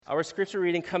Our scripture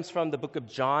reading comes from the book of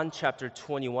John, chapter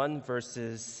 21,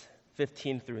 verses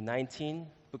 15 through 19.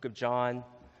 Book of John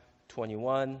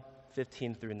 21,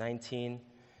 15 through 19.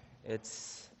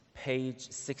 It's page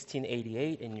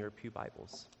 1688 in your pew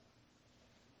Bibles.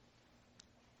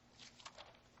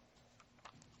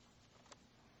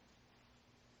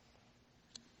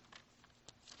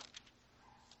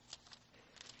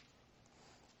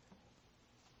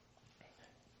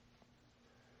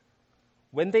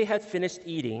 When they had finished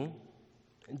eating,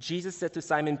 Jesus said to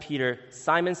Simon Peter,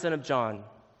 "Simon, son of John,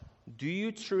 do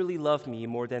you truly love me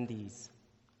more than these?"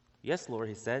 "Yes, Lord,"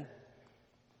 he said.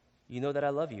 "You know that I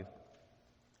love you."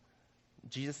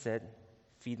 Jesus said,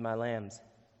 "Feed my lambs."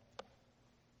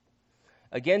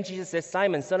 Again, Jesus said,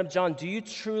 "Simon, son of John, do you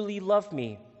truly love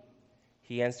me?"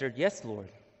 He answered, "Yes,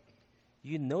 Lord.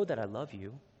 You know that I love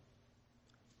you."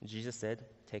 Jesus said,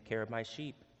 "Take care of my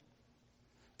sheep."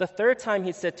 The third time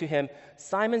he said to him,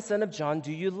 "Simon, son of John,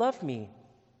 do you love me?"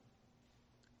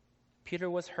 Peter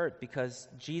was hurt because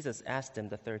Jesus asked him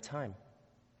the third time.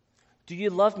 "Do you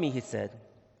love me?" he said.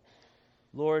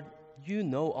 "Lord, you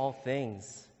know all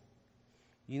things.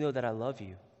 You know that I love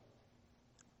you."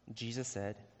 Jesus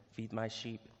said, "Feed my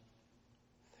sheep.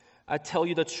 I tell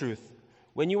you the truth.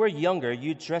 When you were younger,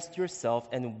 you dressed yourself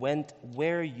and went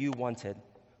where you wanted.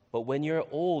 But when you're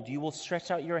old, you will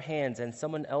stretch out your hands, and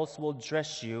someone else will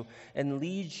dress you and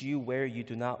lead you where you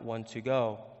do not want to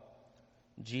go."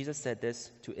 Jesus said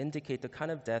this to indicate the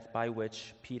kind of death by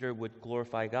which Peter would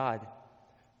glorify God.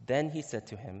 Then he said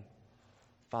to him,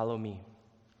 "Follow me."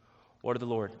 Word of the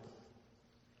Lord.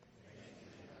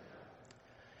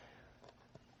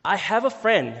 I have a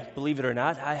friend, believe it or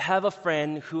not, I have a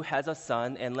friend who has a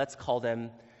son, and let's call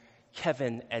them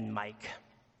Kevin and Mike.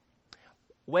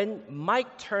 When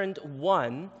Mike turned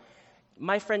 1,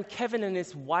 my friend Kevin and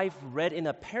his wife read in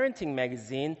a parenting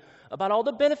magazine about all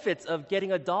the benefits of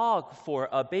getting a dog for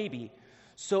a baby.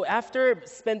 So after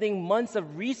spending months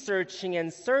of researching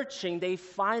and searching, they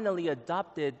finally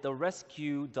adopted the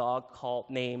rescue dog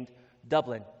named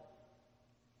Dublin.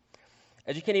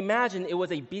 As you can imagine, it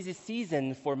was a busy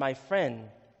season for my friend.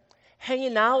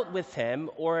 Hanging out with him,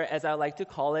 or as I like to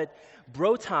call it,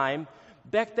 bro time,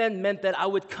 back then meant that I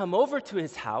would come over to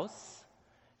his house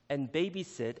and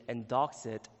babysit and dog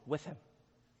sit with him.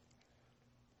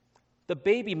 The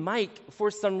baby Mike,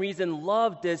 for some reason,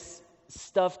 loved this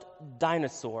stuffed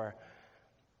dinosaur.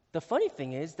 The funny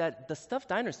thing is that the stuffed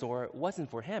dinosaur wasn't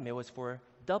for him, it was for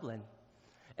Dublin.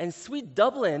 And sweet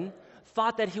Dublin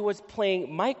thought that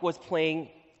Mike was playing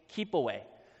keep away.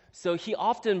 So he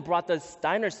often brought this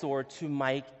dinosaur to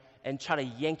Mike and tried to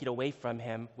yank it away from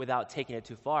him without taking it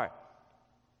too far.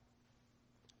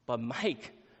 But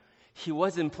Mike, he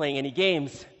wasn't playing any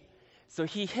games, so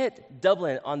he hit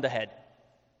Dublin on the head.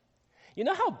 You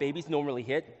know how babies normally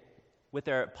hit? With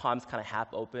their palms kind of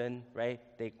half open, right?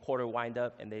 They quarter wind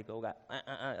up and they go,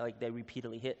 like they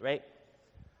repeatedly hit, right?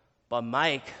 But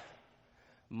Mike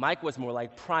was more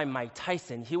like prime Mike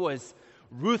Tyson. He was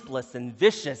ruthless and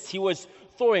vicious. He was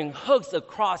throwing hooks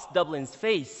across Dublin's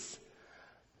face.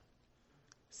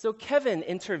 So Kevin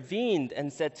intervened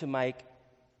and said to Mike,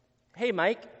 "Hey,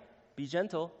 Mike, be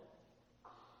gentle."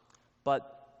 But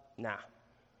nah.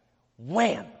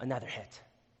 Wham! Another hit.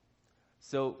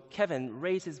 So Kevin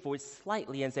raised his voice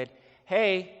slightly and said,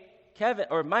 "Hey, Kevin,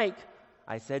 or Mike,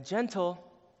 I said gentle."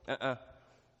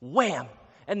 Wham!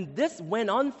 And this went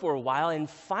on for a while, and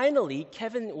finally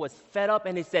Kevin was fed up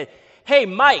and he said, "Hey,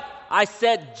 Mike, I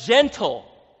said gentle."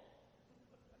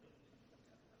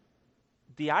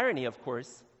 The irony, of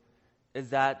course, is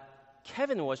that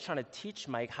Kevin was trying to teach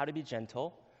Mike how to be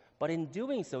gentle, but in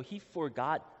doing so, he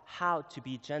forgot how to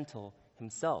be gentle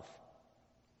himself.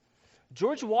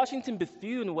 George Washington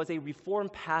Bethune was a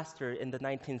Reformed pastor in the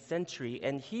 19th century,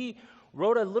 and he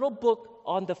wrote a little book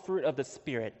on the fruit of the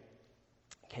Spirit.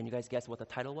 Can you guys guess what the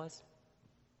title was?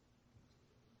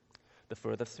 The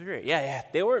Fruit of the Spirit. Yeah.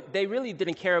 They really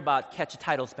didn't care about catchy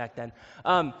titles back then.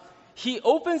 He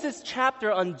opens his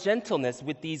chapter on gentleness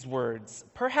with these words: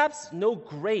 "Perhaps no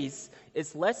grace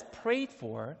is less prayed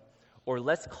for or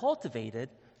less cultivated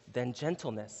than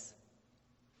gentleness.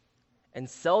 And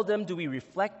seldom do we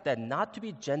reflect that not to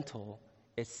be gentle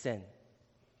is sin."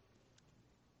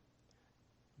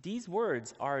 These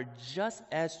words are just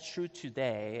as true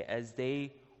today as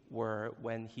they were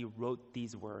when he wrote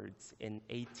these words in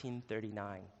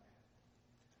 1839.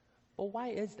 But why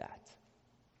is that?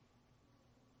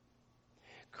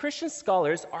 Christian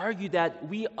scholars argue that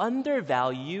we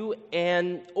undervalue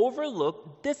and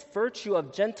overlook this virtue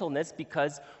of gentleness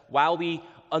because while we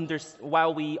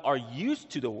are used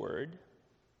to the word,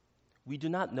 we do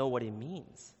not know what it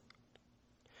means.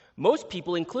 Most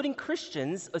people, including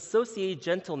Christians, associate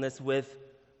gentleness with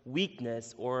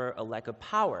weakness or a lack of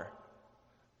power,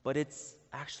 but it's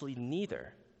actually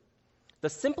neither. The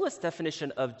simplest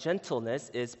definition of gentleness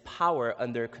is power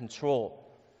under control.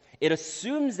 It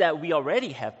assumes that we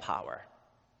already have power.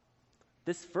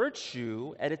 This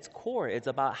virtue, at its core, is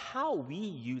about how we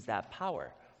use that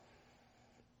power.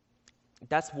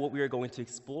 That's what we are going to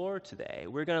explore today.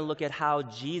 We're going to look at how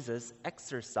Jesus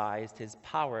exercised his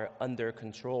power under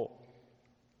control.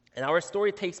 And our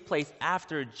story takes place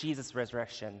after Jesus'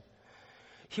 resurrection.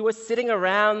 He was sitting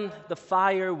around the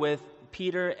fire with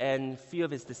Peter and a few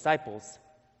of his disciples.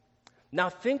 Now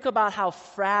think about how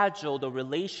fragile the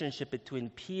relationship between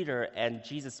Peter and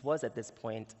Jesus was at this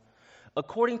point.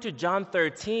 According to John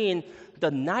 13,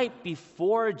 the night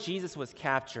before Jesus was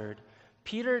captured,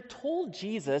 Peter told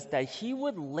Jesus that he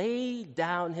would lay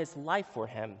down his life for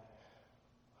him.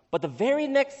 But the very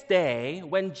next day,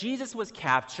 when Jesus was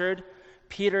captured,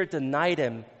 Peter denied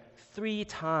him 3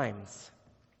 times.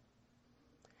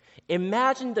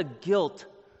 Imagine the guilt,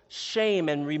 shame,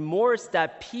 and remorse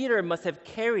that Peter must have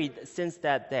carried since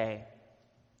that day.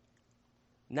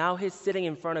 Now he's sitting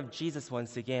in front of Jesus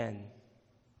once again.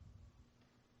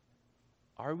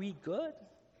 Are we good?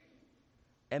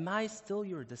 Am I still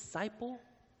your disciple?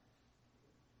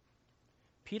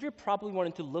 Peter probably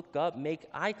wanted to look up, make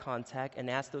eye contact, and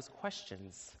ask those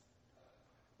questions.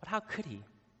 But how could he,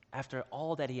 after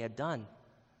all that he had done?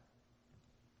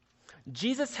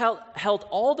 Jesus held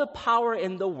all the power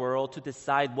in the world to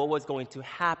decide what was going to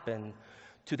happen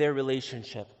to their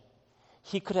relationship.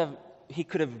 He could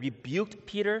have rebuked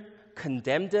Peter,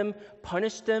 condemned him,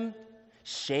 punished him,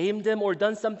 shamed him, or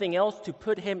done something else to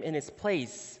put him in his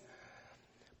place.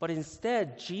 But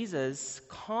instead, Jesus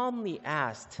calmly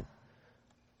asked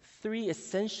 3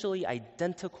 essentially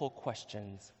identical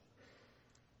questions.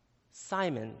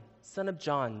 Simon, son of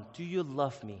John, do you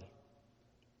love me?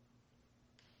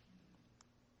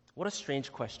 What a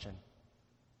strange question.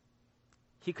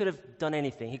 He could have done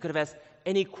anything. He could have asked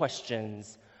any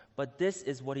questions, but this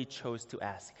is what he chose to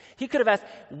ask. He could have asked,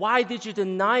 why did you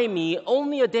deny me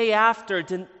only a day after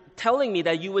telling me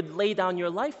that you would lay down your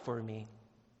life for me?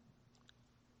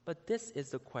 But this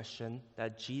is the question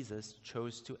that Jesus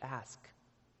chose to ask.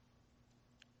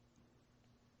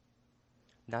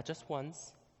 Not just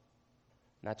once,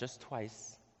 not just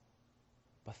twice,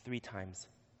 but 3 times.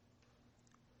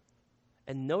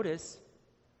 And notice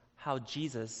how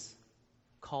Jesus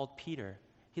called Peter.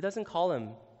 He doesn't call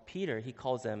him Peter, he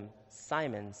calls him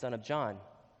Simon, son of John.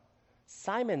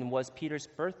 Simon was Peter's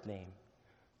birth name.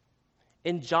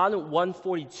 In John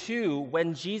 1:42,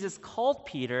 when Jesus called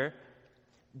Peter,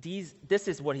 this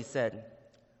is what he said.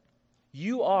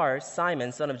 You are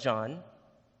Simon, son of John.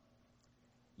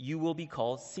 You will be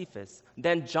called Cephas.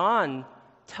 Then John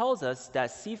tells us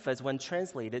that Cephas, when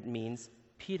translated, means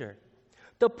Peter.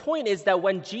 The point is that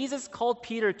when Jesus called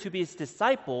Peter to be his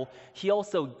disciple, he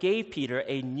also gave Peter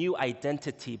a new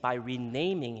identity by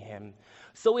renaming him.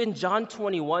 So in John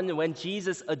 21, when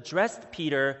Jesus addressed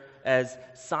Peter as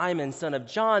Simon, son of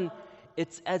John,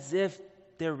 it's as if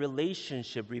their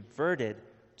relationship reverted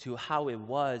to how it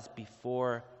was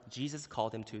before Jesus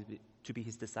called him to be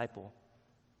his disciple.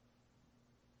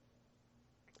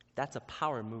 That's a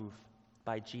power move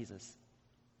by Jesus.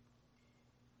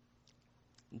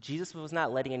 Jesus was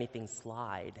not letting anything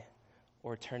slide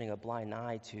or turning a blind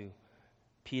eye to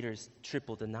Peter's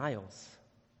triple denials.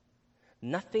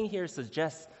 Nothing here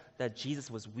suggests that Jesus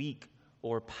was weak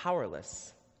or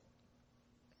powerless.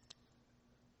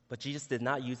 But Jesus did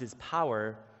not use his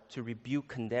power to rebuke,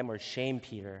 condemn, or shame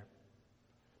Peter,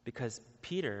 because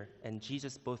Peter and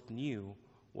Jesus both knew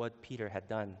what Peter had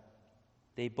done.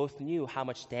 They both knew how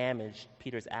much damage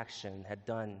Peter's action had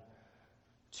done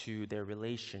to their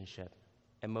relationship.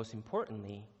 And most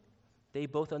importantly, they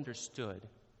both understood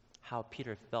how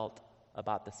Peter felt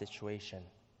about the situation.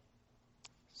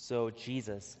 So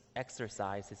Jesus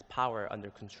exercised his power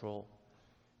under control.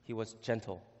 He was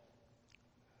gentle.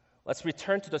 Let's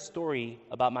return to the story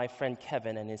about my friend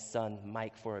Kevin and his son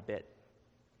Mike for a bit.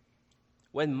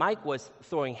 When Mike was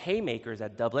throwing haymakers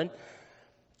at Dublin,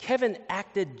 Kevin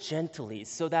acted gently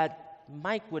so that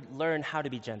Mike would learn how to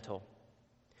be gentle.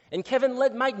 And Kevin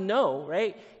let Mike know,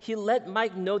 right? He let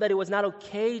Mike know that it was not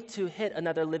okay to hit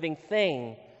another living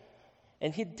thing.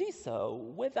 And he did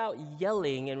so without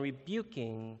yelling and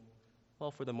rebuking, well,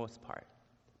 for the most part.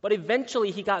 But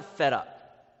eventually he got fed up.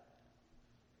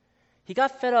 He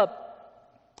got fed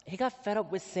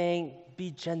up with saying, be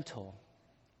gentle.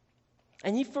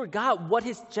 And he forgot what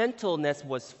his gentleness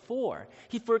was for.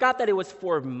 He forgot that it was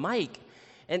for Mike.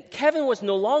 And Kevin was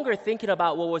no longer thinking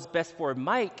about what was best for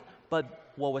Mike,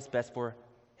 but what was best for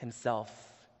himself.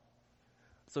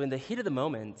 So in the heat of the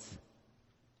moment,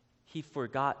 he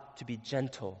forgot to be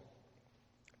gentle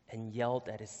and yelled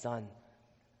at his son.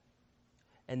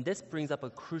 And this brings up a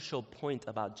crucial point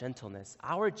about gentleness.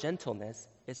 Our gentleness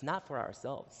is not for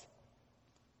ourselves.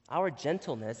 Our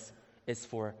gentleness is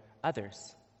for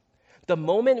others. The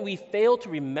moment we fail to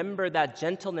remember that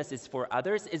gentleness is for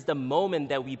others is the moment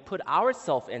that we put our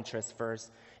self-interest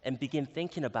first and begin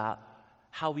thinking about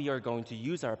how we are going to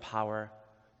use our power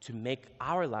to make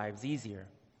our lives easier.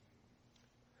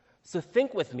 So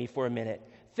think with me for a minute.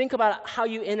 Think about how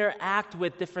you interact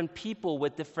with different people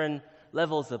with different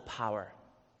levels of power.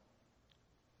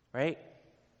 Right?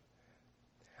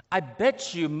 I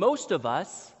bet you most of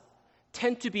us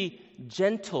tend to be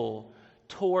gentle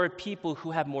toward people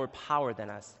who have more power than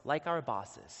us, like our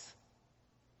bosses.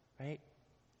 Right?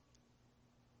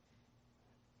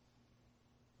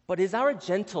 But is our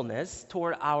gentleness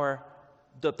toward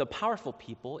the powerful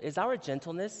people, is our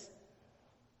gentleness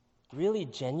really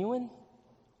genuine?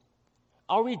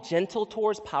 Are we gentle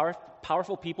towards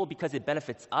powerful people because it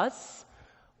benefits us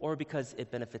or because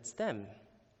it benefits them?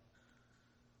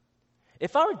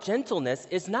 If our gentleness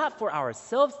is not for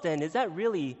ourselves, then is that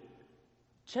really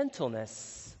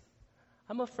gentleness?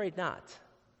 I'm afraid not.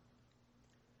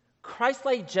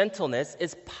 Christ-like gentleness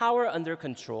is power under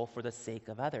control for the sake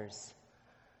of others.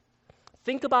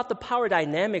 Think about the power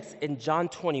dynamics in John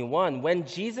 21. When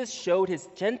Jesus showed his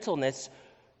gentleness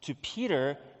to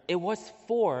Peter, it was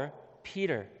for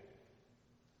Peter.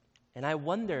 And I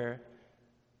wonder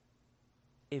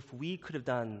if we could have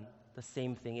done the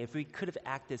same thing, if we could have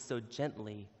acted so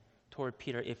gently toward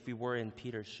Peter if we were in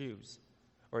Peter's shoes,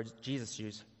 or Jesus'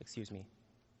 shoes,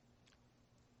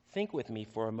 Think with me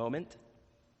for a moment.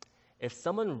 If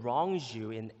someone wrongs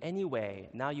you in any way,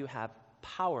 now you have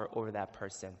power over that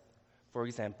person. For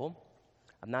example,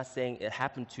 I'm not saying it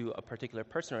happened to a particular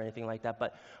person or anything like that,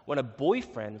 but when a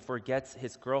boyfriend forgets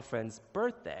his girlfriend's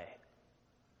birthday,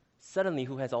 suddenly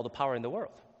who has all the power in the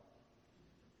world?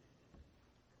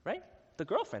 Right? The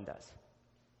girlfriend does.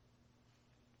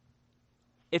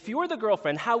 If you were the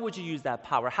girlfriend, how would you use that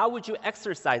power? How would you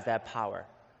exercise that power?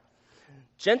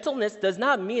 Gentleness does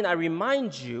not mean, I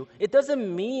remind you, it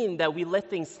doesn't mean that we let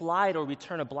things slide or we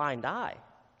turn a blind eye.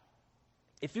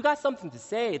 If you got something to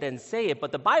say, then say it,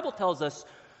 but the Bible tells us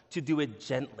to do it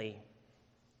gently.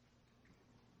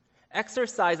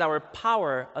 Exercise our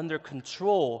power under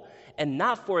control, and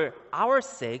not for our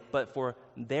sake, but for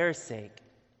their sake.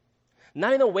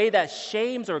 Not in a way that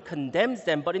shames or condemns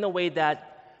them, but in a way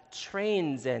that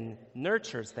trains and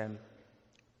nurtures them.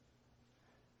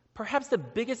 Perhaps the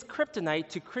biggest kryptonite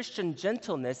to Christian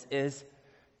gentleness is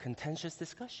contentious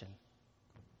discussion.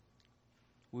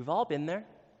 We've all been there.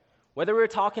 Whether we're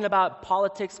talking about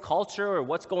politics, culture, or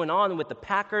what's going on with the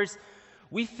Packers,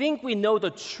 we think we know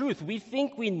the truth. We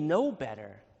think we know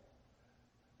better.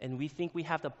 And we think we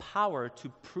have the power to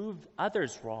prove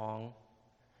others wrong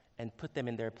and put them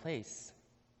in their place.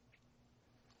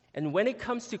 And when it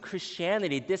comes to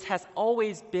Christianity, this has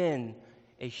always been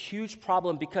a huge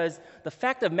problem because the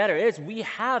fact of the matter is we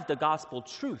have the gospel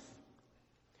truth.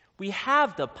 We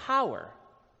have the power.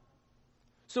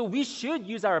 So we should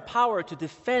use our power to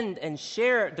defend and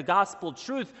share the gospel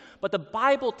truth, but the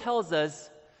Bible tells us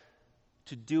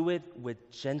to do it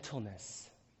with gentleness.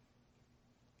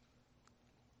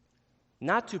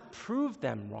 Not to prove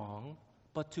them wrong,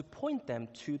 but to point them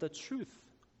to the truth.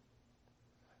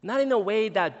 Not in a way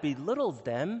that belittles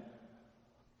them,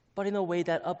 but in a way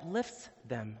that uplifts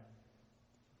them.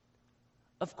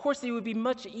 Of course, it would be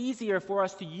much easier for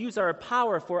us to use our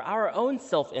power for our own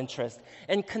self-interest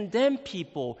and condemn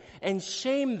people and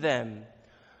shame them.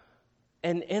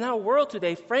 And in our world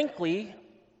today, frankly,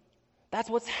 that's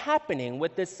what's happening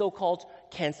with this so-called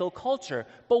cancel culture.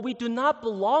 But we do not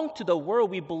belong to the world,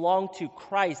 we belong to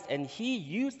Christ, and He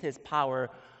used His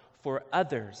power for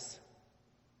others.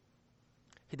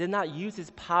 He did not use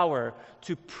His power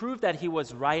to prove that He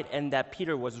was right and that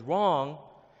Peter was wrong.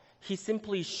 He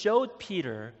simply showed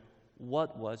Peter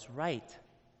what was right.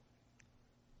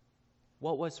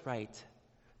 What was right.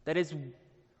 That is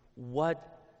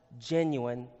what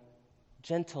genuine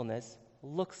gentleness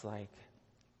looks like.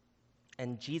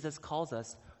 And Jesus calls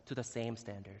us to the same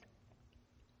standard.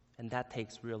 And that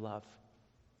takes real love.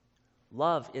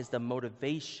 Love is the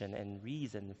motivation and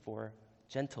reason for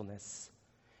gentleness.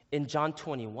 In John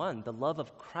 21, the love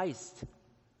of Christ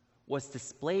was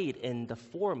displayed in the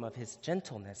form of His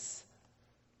gentleness.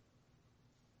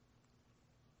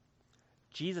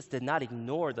 Jesus did not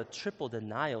ignore the triple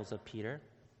denials of Peter.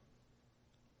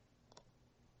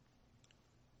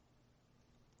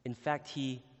 In fact,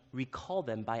 He recalled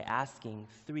them by asking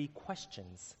 3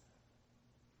 questions.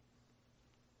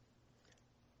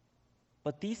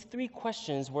 But these three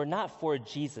questions were not for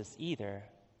Jesus either.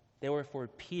 They were for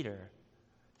Peter.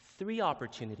 3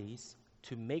 opportunities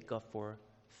to make up for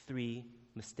 3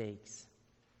 mistakes.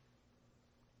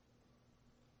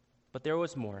 But there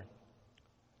was more.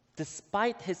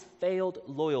 Despite his failed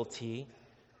loyalty,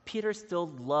 Peter still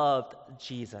loved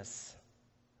Jesus.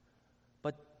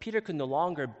 But Peter could no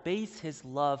longer base his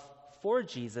love for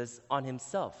Jesus on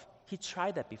himself. He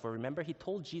tried that before. Remember, he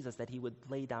told Jesus that he would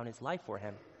lay down his life for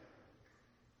him.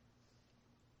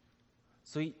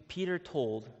 So Peter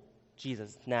told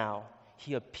Jesus now.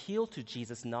 He appealed to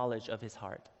Jesus' knowledge of his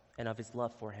heart and of his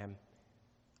love for him.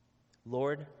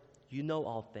 Lord, you know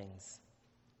all things.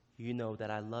 You know that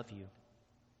I love you.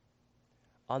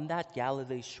 On that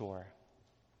Galilee shore,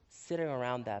 sitting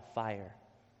around that fire,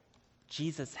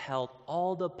 Jesus held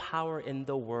all the power in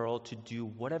the world to do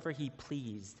whatever he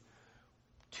pleased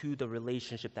to the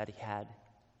relationship that he had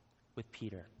with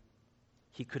Peter.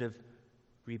 He could have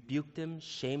rebuked him,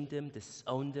 shamed him,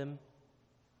 disowned him.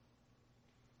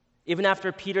 Even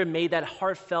after Peter made that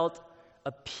heartfelt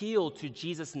appeal to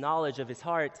Jesus' knowledge of his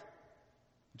heart,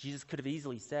 Jesus could have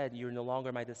easily said, "You're no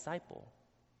longer my disciple."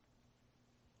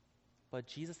 But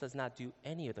Jesus does not do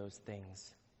any of those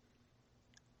things.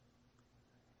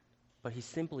 But he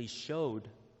simply showed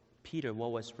Peter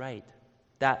what was right,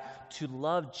 that to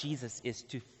love Jesus is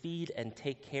to feed and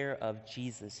take care of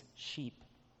Jesus' sheep.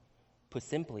 Put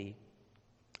simply,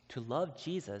 to love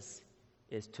Jesus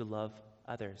is to love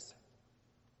others.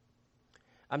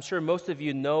 I'm sure most of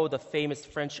you know the famous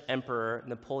French Emperor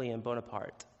Napoleon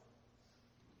Bonaparte.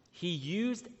 He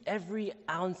used every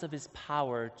ounce of his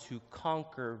power to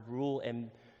conquer, rule, and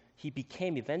he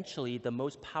became eventually the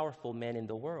most powerful man in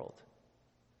the world.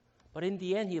 But in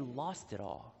the end, he lost it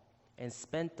all and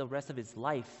spent the rest of his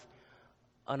life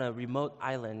on a remote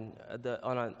island,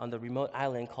 on the remote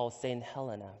island called St.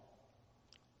 Helena.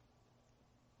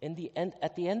 At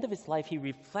the end of his life, he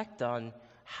reflected on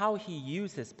how he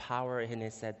used his power, and he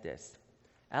said this: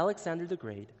 Alexander the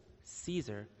Great,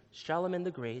 Caesar, Charlemagne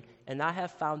the Great, and I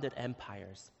have founded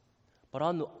empires. But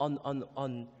on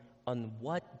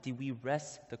what do we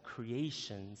rest the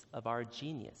creations of our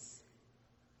genius?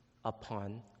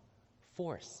 Upon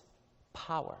force,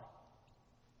 power.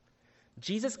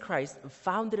 Jesus Christ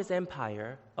founded his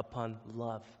empire upon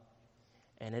love.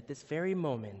 And at this very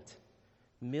moment,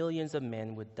 millions of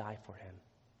men would die for him.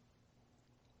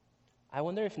 I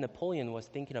wonder if Napoleon was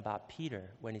thinking about Peter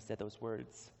when he said those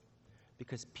words,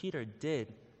 because Peter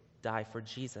did die for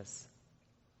Jesus.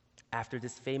 After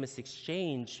this famous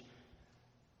exchange,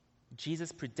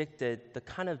 Jesus predicted the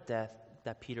kind of death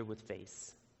that Peter would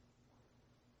face.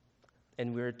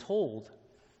 And we're told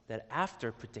that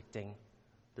after predicting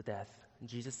the death,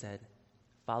 Jesus said,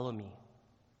 "Follow me,"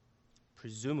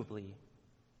 presumably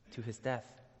to his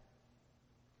death.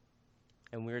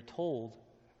 And we're told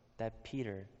that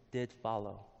Peter did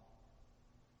follow.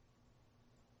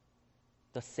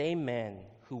 The same man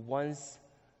who once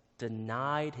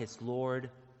denied his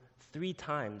Lord 3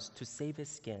 times to save his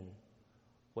skin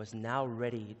was now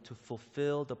ready to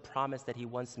fulfill the promise that he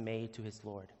once made to his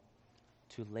Lord,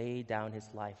 to lay down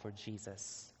his life for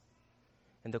Jesus.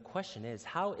 And the question is,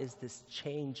 how is this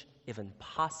change even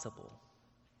possible?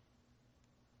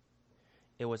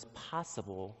 It was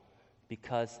possible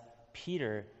because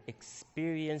Peter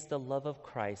experienced the love of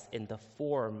Christ in the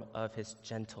form of his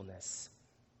gentleness.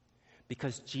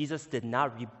 Because Jesus did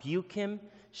not rebuke him,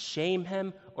 shame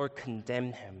him, or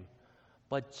condemn him,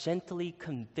 but gently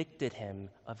convicted him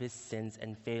of his sins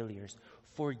and failures,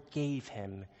 forgave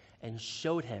him, and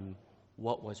showed him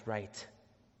what was right.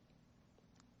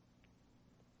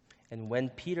 And when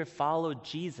Peter followed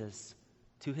Jesus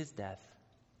to his death,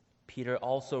 Peter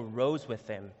also rose with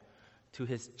him to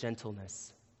his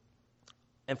gentleness.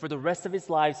 And for the rest of his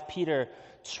life, Peter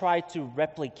tried to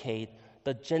replicate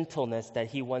the gentleness that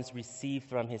he once received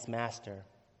from his master.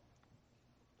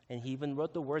 And he even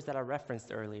wrote the words that I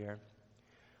referenced earlier.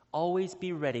 Always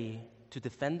be ready to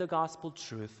defend the gospel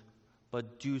truth,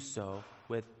 but do so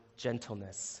with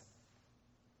gentleness.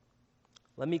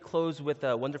 Let me close with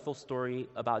a wonderful story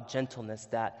about gentleness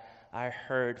that I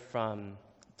heard from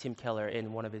Tim Keller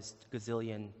in one of his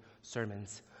gazillion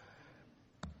sermons.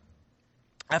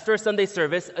 After a Sunday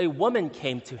service, a woman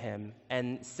came to him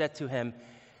and said to him,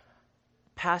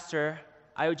 "Pastor,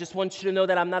 I just want you to know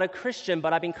that I'm not a Christian,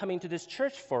 but I've been coming to this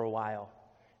church for a while,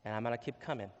 and I'm going to keep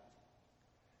coming."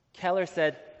 Keller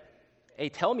said, "Hey,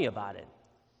 tell me about it.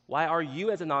 Why are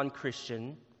you, as a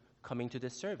non-Christian, coming to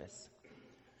this service?"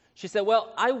 She said,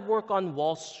 "Well, I work on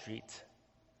Wall Street,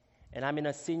 and I'm in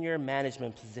a senior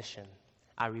management position.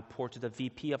 I report to the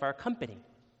VP of our company.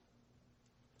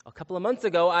 A couple of months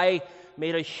ago, I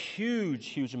made a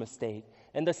huge mistake.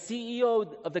 And the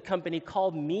CEO of the company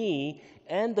called me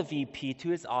and the VP to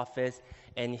his office,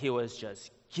 and he was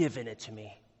just giving it to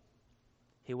me.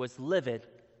 He was livid,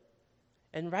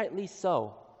 and rightly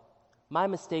so. My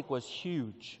mistake was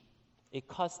huge. It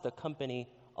cost the company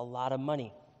a lot of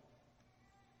money.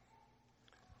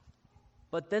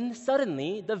 But then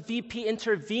suddenly, the VP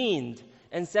intervened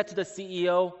and said to the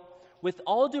CEO, "With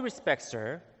all due respect,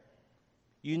 sir,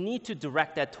 you need to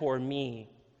direct that toward me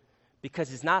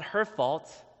because it's not her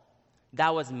fault.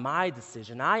 That was my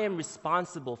decision. I am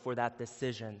responsible for that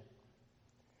decision."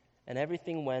 And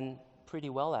everything went pretty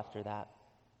well after that.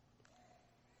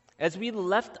 As we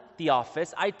left the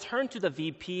office, I turned to the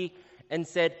VP and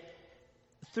said,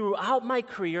 "Throughout my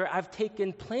career, I've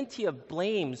taken plenty of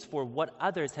blames for what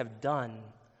others have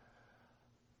done.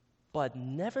 But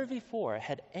never before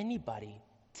had anybody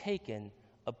taken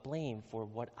a blame for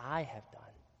what I have done.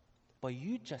 But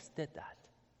you just did that.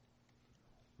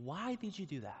 Why did you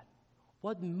do that?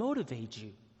 What motivated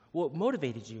you? What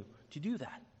motivated you to do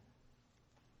that?"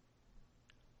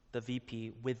 The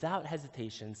VP, without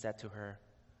hesitation, said to her,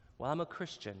 "Well, I'm a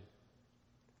Christian,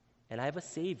 and I have a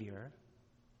Savior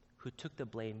who took the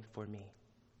blame for me."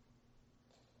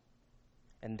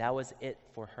 And that was it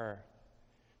for her.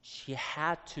 She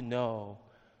had to know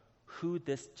who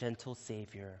this gentle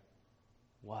Savior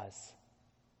was.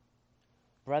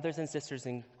 Brothers and sisters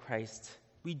in Christ,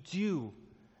 we do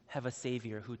have a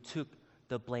Savior who took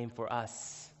the blame for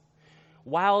us.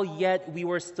 While yet we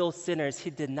were still sinners, He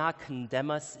did not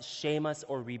condemn us, shame us,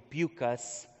 or rebuke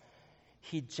us.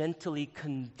 He gently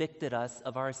convicted us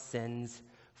of our sins,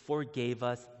 forgave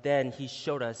us, then He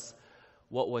showed us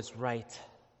what was right.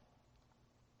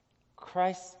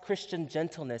 Christian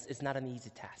gentleness is not an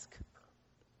easy task.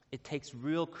 It takes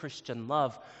real Christian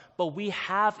love, but we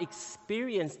have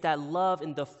experienced that love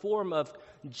in the form of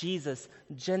Jesus'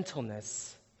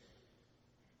 gentleness.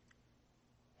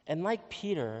 And like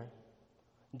Peter,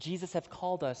 Jesus has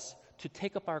called us to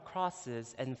take up our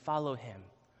crosses and follow Him,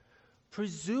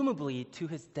 presumably to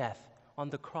His death on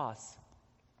the cross.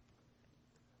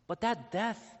 But that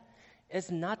death is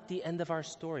not the end of our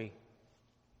story.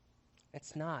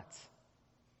 It's not.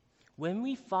 When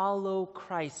we follow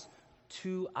Christ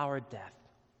to our death,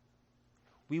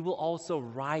 we will also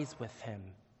rise with Him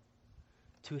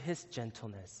to His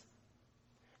gentleness.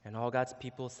 And all God's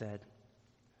people said,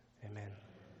 Amen.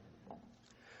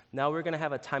 Now we're going to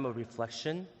have a time of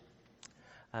reflection.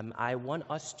 I want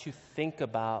us to think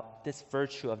about this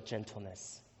virtue of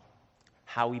gentleness.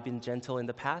 How we've been gentle in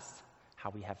the past, how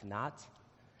we have not.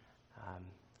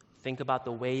 Think about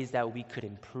the ways that we could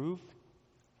improve.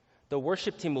 The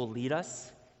worship team will lead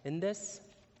us in this.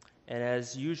 And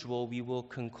as usual, we will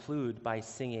conclude by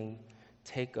singing,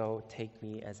 "Take, oh, take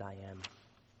me as I am."